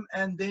bottom.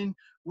 And then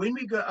when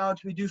we go out,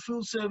 we do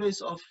full surveys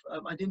of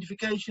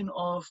identification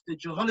of the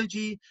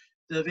geology,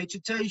 the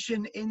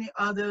vegetation, any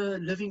other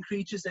living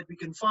creatures that we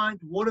can find,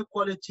 water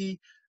quality,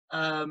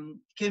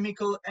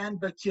 chemical and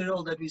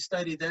bacterial that we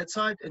study that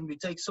site, and we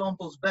take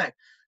samples back.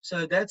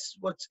 So that's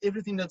what's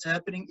everything that's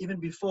happening even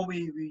before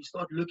we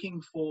start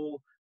looking for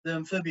the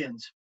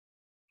amphibians.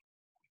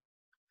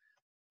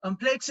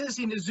 Plexus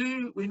in the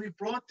zoo, when we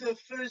brought the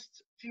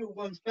first few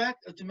ones back,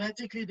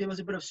 automatically there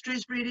was a bit of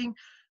stress breeding,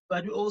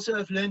 but we also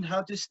have learned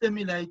how to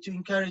stimulate to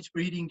encourage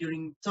breeding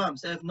during times.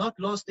 They have not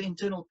lost the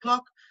internal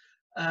clock,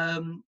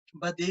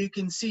 but there you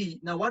can see.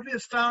 Now what we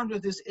have found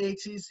with this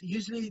eggs is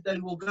usually they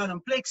will go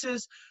on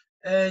plexus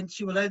and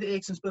she will lay the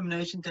eggs and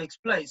spermination takes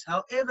place.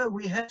 However,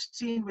 we have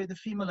seen where the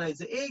female lays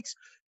the eggs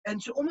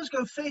and she almost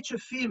go fetch a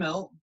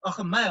female,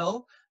 a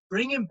male,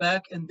 bring him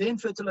back, and then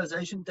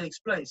fertilization takes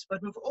place. But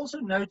we've also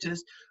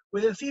noticed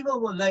where a female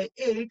will lay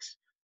eggs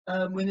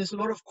when there's a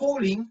lot of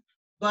calling,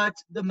 but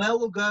the male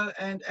will go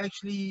and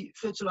actually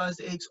fertilize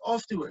the eggs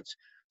afterwards.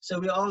 So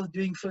we are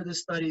doing further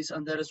studies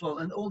on that as well,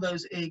 and all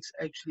those eggs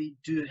actually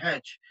do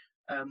hatch.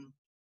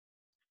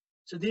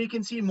 So there you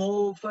can see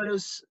more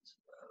photos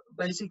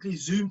basically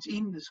zoomed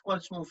in. There's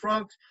quite small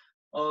frogs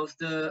of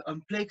the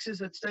plexus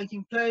that's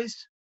taking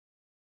place.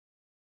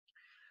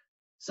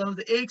 Some of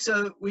the eggs,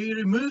 so we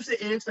remove the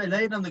eggs, they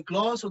lay it on the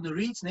glass or the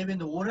reeds, never in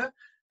the water,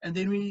 and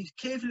then we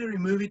carefully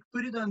remove it,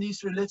 put it on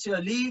these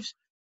Strelitzia leaves,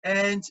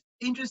 and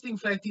interesting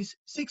fact is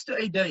 6 to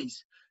 8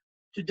 days.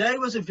 Today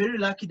was a very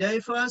lucky day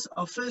for us.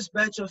 Our first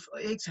batch of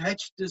eggs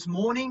hatched this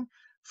morning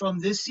from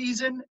this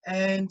season,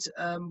 and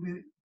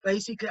we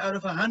basically out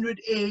of 100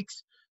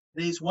 eggs,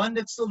 there's one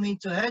that still need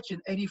to hatch,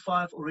 and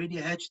 85 already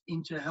hatched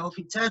into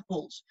healthy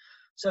tadpoles.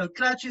 So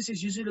clutches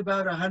is usually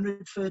about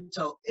 100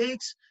 fertile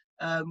eggs,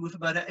 with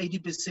about an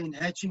 80%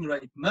 hatching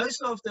rate.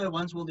 Most of the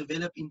ones will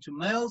develop into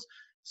males.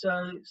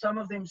 So some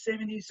of them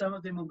 70, some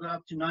of them will go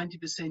up to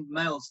 90%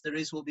 males. The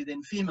rest will be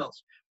then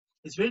females.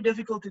 It's very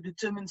difficult to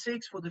determine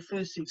sex for the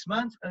first 6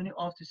 months. Only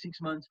after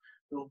 6 months,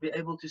 we'll be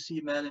able to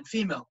see male and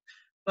female.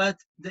 But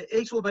the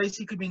eggs will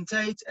basically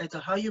maintain at a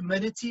high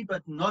humidity,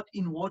 but not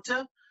in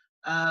water.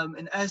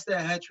 And as they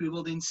hatch, we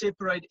will then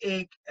separate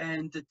egg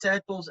and the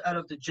tadpoles out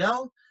of the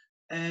gel,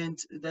 and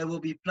they will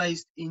be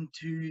placed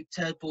into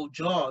tadpole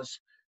jars,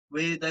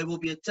 where they will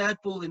be a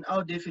tadpole in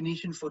our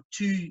definition for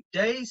 2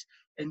 days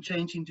and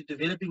change into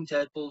developing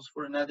tadpoles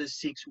for another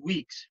 6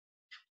 weeks.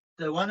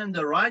 The one on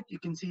the right, you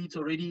can see it's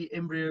already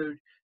embryo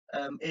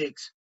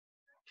eggs.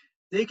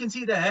 There you can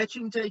see the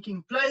hatching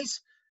taking place,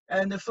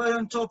 and the photo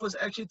on top was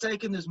actually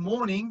taken this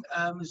morning,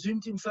 a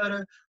zoomed in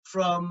photo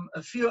from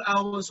a few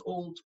hours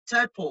old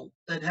tadpole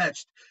that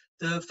hatched.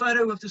 The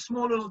photo with the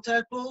small little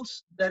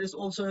tadpoles, that is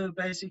also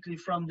basically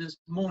from this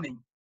morning.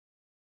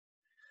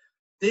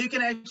 There you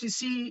can actually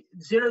see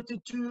 0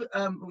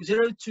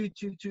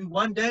 to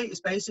 1 day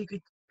is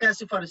basically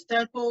classified as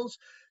tadpoles.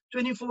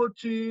 24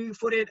 to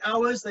 48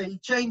 hours, they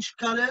change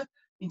color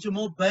into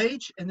more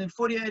beige, and then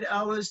 48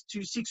 hours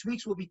to 6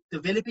 weeks will be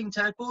developing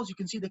tadpoles. You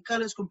can see the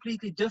color is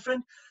completely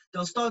different.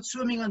 They'll start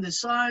swimming on the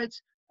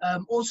sides,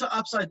 also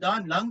upside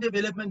down. Lung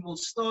development will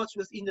start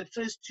within the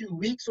first 2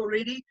 weeks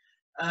already,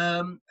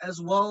 as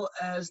well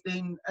as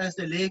then as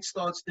the leg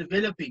starts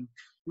developing.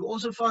 You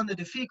also find that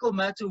the fecal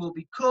matter will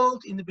be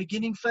curled in the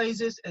beginning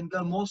phases and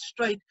go more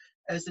straight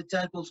as the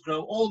tadpoles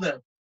grow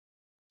older.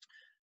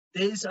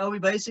 This is how we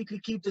basically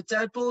keep the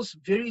tadpoles,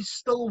 very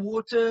still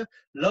water,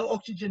 low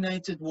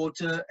oxygenated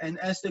water, and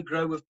as they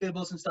grow with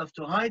pebbles and stuff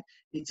to hide,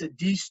 it's a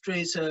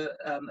de-stressor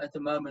at the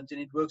moment, and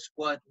it works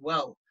quite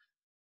well.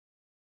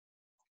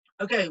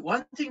 Okay,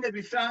 one thing that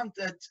we found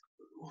that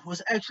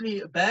was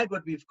actually bad,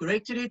 but we've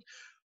corrected it.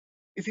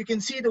 If you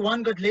can see, the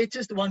one got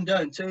lettuce, the one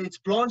don't. So it's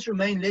blanche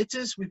romaine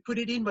lettuce. We put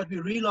it in, but we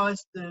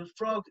realized the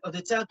frog or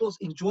the tadpoles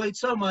enjoy it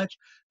so much,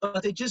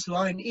 but they just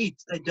lie and eat.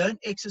 They don't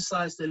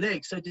exercise the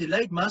legs. So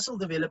delayed muscle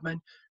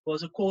development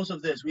was a cause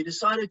of this. We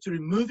decided to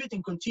remove it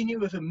and continue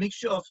with a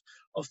mixture of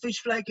fish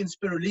flake and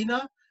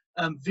spirulina,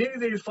 very,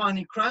 very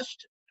finely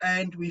crushed.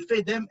 And we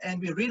fed them, and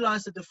we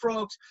realized that the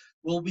frogs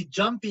will be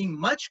jumping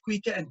much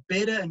quicker and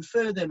better and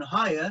further and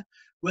higher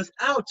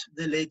without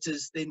the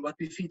lettuce than what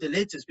we feed the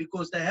lettuce,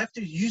 because they have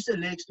to use the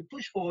legs to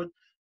push forward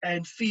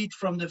and feed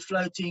from the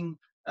floating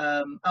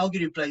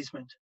algae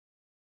replacement.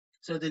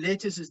 So the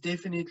lettuce is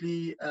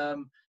definitely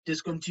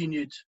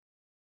discontinued.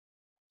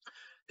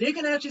 There you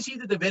can actually see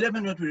the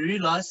development. What we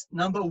realized,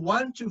 number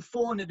 1 to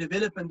 4 in the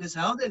development is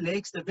how the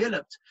legs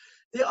developed.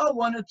 There are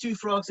 1 or 2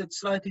 frogs that's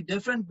slightly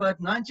different, but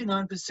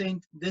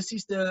 99%, this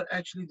is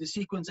actually the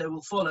sequence they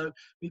will follow,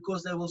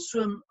 because they will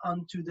swim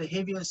onto the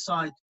heavier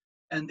side,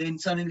 and then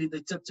suddenly they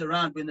tipped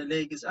around when the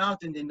leg is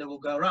out, and then they will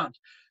go around.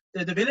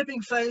 The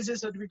developing phases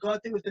that we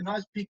got there with the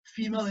nice big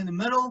female in the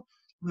middle,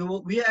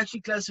 we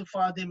actually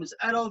classify them as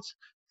adults,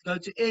 go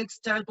to eggs,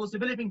 tadpoles,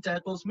 developing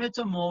tadpoles,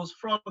 metamorphs,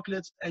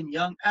 froglets, and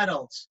young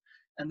adults.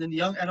 And then the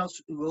young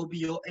adults will be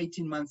your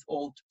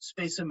 18-month-old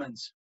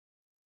specimens.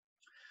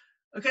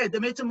 Okay, the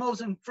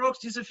metamorphs and frogs,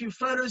 just a few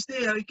photos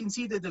there, how you can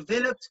see they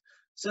developed.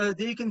 So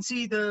there you can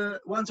see the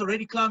ones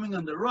already climbing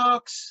on the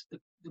rocks,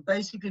 the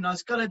basically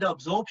nice color, the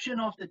absorption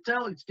of the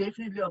tail, it's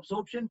definitely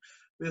absorption.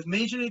 We've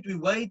measured it, we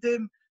weighed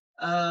them.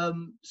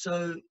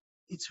 So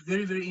it's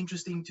very, very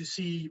interesting to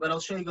see, but I'll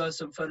show you guys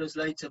some photos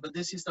later, but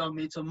this is our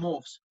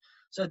metamorphs.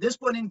 So at this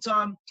point in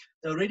time,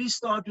 they already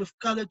start with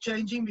color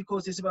changing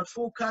because there's about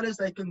 4 colors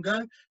they can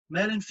go.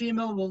 Male and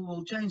female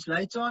will change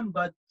later on,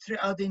 but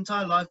throughout the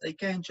entire life, they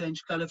can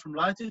change color from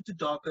lighter to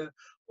darker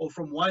or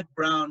from white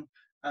brown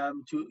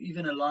to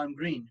even a lime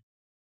green.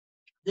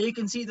 There you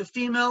can see the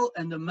female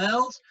and the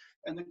males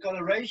and the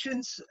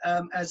colorations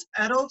as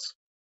adults.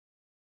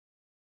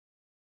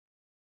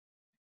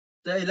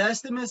 The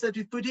elastomers that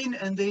we put in,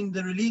 and then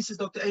the release, as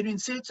Dr. Adrian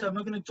said, so I'm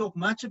not going to talk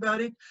much about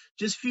it,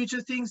 just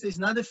future things. There's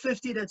another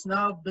 50 that's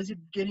now busy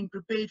getting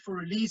prepared for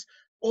release,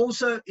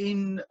 also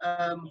in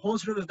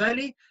Horse River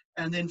Valley,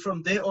 and then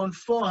from there on,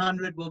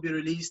 400 will be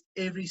released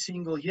every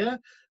single year.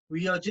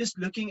 We are just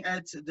looking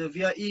at the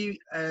VIE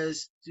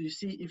as to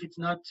see if it's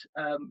not,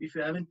 if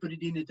you haven't put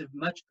it in at a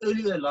much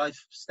earlier life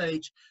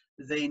stage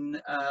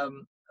than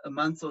a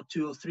month or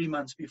 2 or 3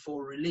 months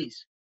before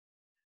release.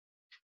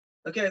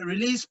 Okay,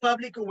 release,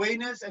 public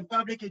awareness and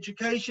public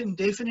education,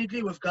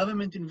 definitely with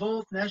government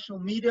involved, national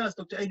media, as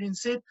Dr. Adrian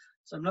said.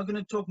 So I'm not going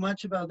to talk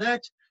much about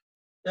that.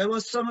 There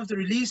was some of the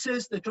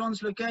releases, the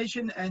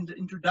translocation and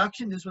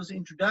introduction. This was the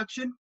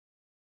introduction,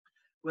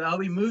 where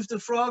we moved the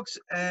frogs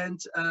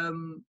and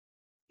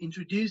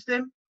introduced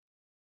them.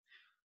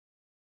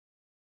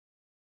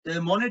 The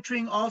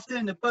monitoring after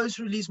and the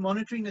post-release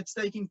monitoring that's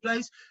taking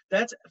place.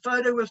 That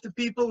photo with the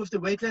people with the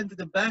wetland at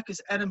the back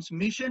is Adam's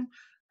mission.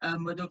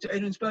 What Dr.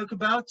 Adrian spoke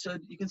about. So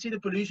you can see the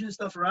pollution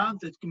stuff around.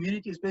 The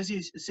community is busy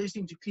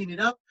assisting to clean it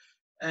up.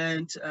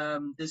 And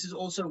this is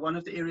also one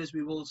of the areas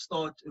we will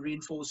start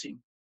reinforcing.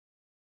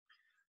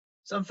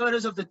 Some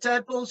photos of the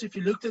tadpoles. If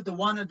you looked at the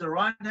one at the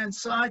right-hand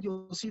side,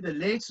 you'll see the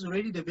legs is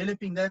already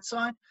developing that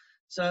side.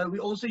 So we're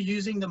also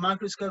using the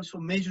microscopes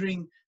for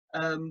measuring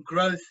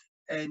growth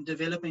and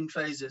development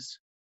phases.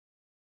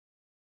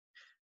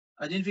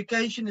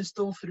 Identification is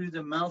still through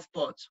the mouth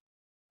parts.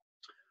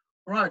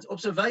 Right,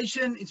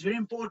 observation, it's very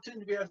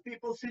important. We have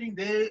people sitting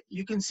there.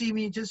 You can see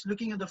me just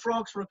looking at the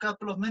frogs for a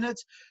couple of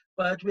minutes,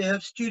 but we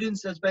have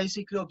students that's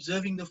basically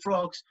observing the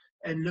frogs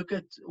and look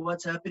at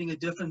what's happening at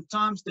different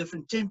times,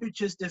 different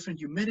temperatures, different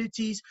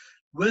humidities,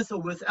 with or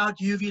without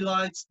UV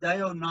lights,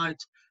 day or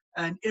night,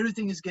 and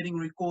everything is getting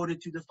recorded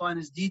to the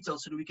finest detail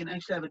so that we can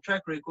actually have a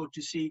track record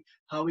to see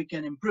how we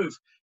can improve.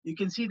 You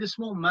can see the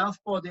small mouth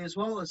part there as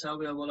well as how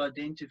we will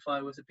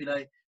identify with the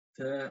pillay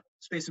the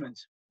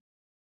specimens.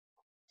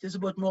 Just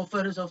about more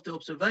photos of the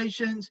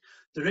observations,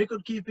 the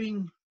record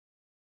keeping,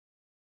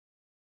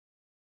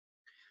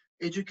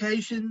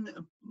 education,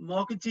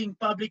 marketing,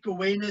 public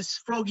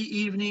awareness, froggy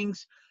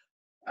evenings,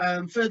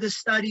 further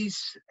studies,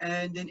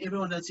 and then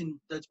everyone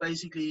that's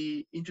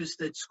basically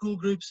interested, school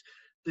groups.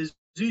 The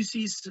zoo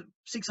sees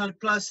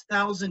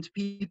 600,000+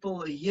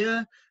 people a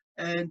year,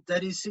 and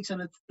that is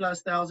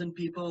 600,000+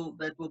 people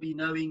that will be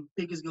knowing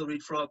Pickersgill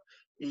reed frog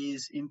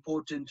is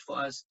important for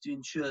us to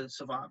ensure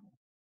survival.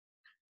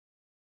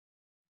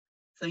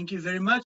 Thank you very much.